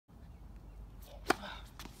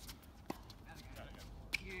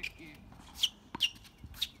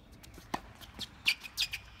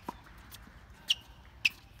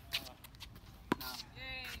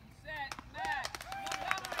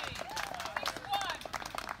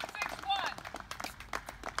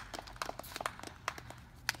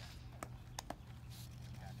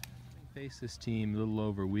Faced this team a little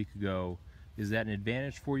over a week ago. Is that an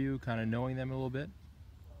advantage for you, kind of knowing them a little bit?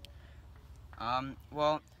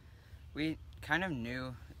 Well, we kind of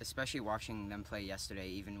knew, especially watching them play yesterday,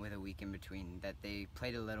 even with a week in between, that they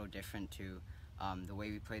played a little different to the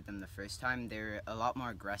way we played them the first time. They were a lot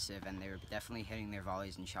more aggressive, and they were definitely hitting their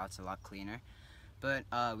volleys and shots a lot cleaner. But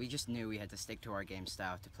we just knew we had to stick to our game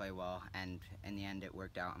style to play well, and in the end it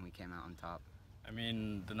worked out and we came out on top. I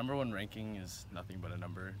mean, the #1 ranking is nothing but a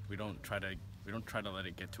number. We don't try to let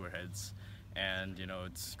it get to our heads. And you know,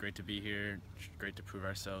 it's great to be here, great to prove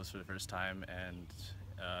ourselves for the first time, and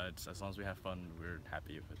as long as we have fun, we're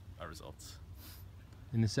happy with our results.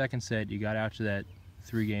 In the second set, you got out to that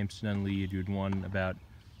 3-0 lead. You'd won about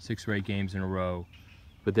 6 or 8 games in a row,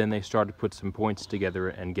 but then they started to put some points together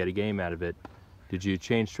and get a game out of it. Did you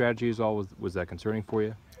change strategies at all? Was that concerning for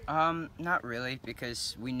you? Not really,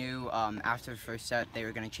 because we knew after the first set they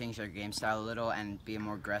were going to change their game style a little and be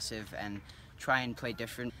more aggressive and try and play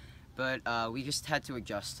different. But we just had to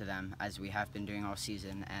adjust to them, as we have been doing all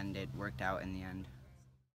season, and it worked out in the end.